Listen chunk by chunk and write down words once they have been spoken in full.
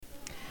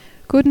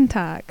Guten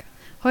Tag.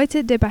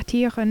 Heute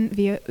debattieren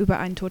wir über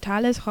ein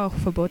totales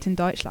Rauchverbot in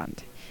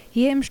Deutschland.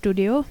 Hier im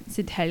Studio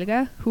sind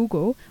Helga,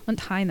 Hugo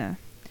und Heine.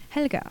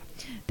 Helga,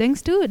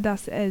 denkst du,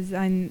 dass es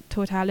ein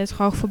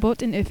totales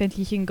Rauchverbot in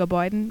öffentlichen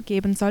Gebäuden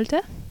geben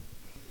sollte?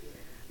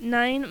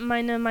 Nein,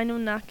 meiner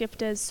Meinung nach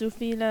gibt es so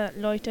viele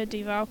Leute,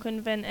 die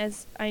rauchen. Wenn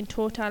es ein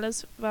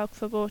totales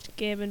Rauchverbot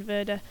geben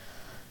würde,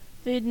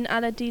 würden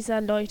alle diese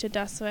Leute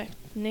das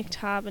Recht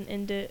nicht haben,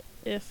 in der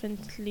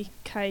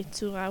Öffentlichkeit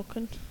zu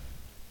rauchen.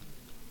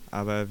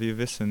 Aber wir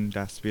wissen,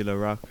 dass viele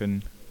Raucher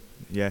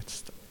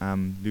jetzt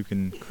am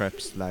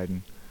Lungenkrebs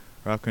leiden.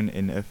 Rauchen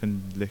in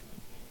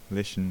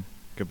öffentlichen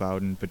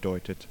Gebäuden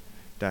bedeutet,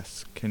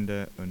 dass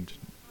Kinder und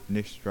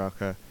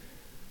Nichtraucher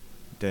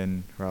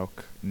den Rauch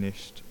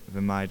nicht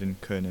vermeiden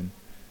können.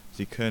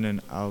 Sie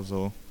können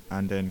also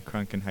an den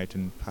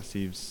Krankheiten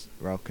passives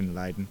Rauchen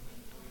leiden.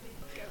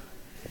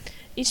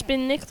 Ich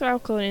bin nicht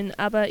Raucherin,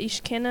 aber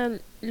ich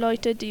kenne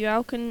Leute, die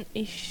rauchen.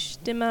 Ich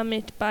stimme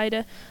mit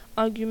beiden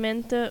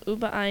Argumenten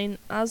überein.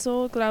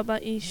 Also glaube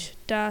ich,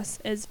 dass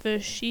es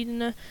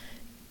verschiedene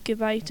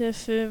Gebiete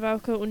für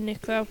Raucher und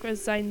Nichtraucher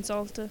sein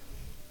sollte.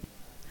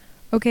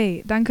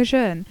 Okay, danke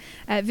schön.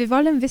 Wir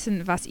wollen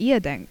wissen, was ihr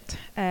denkt.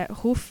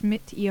 Ruft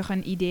mit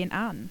Ihren Ideen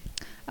an.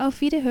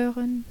 Auf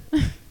Wiederhören.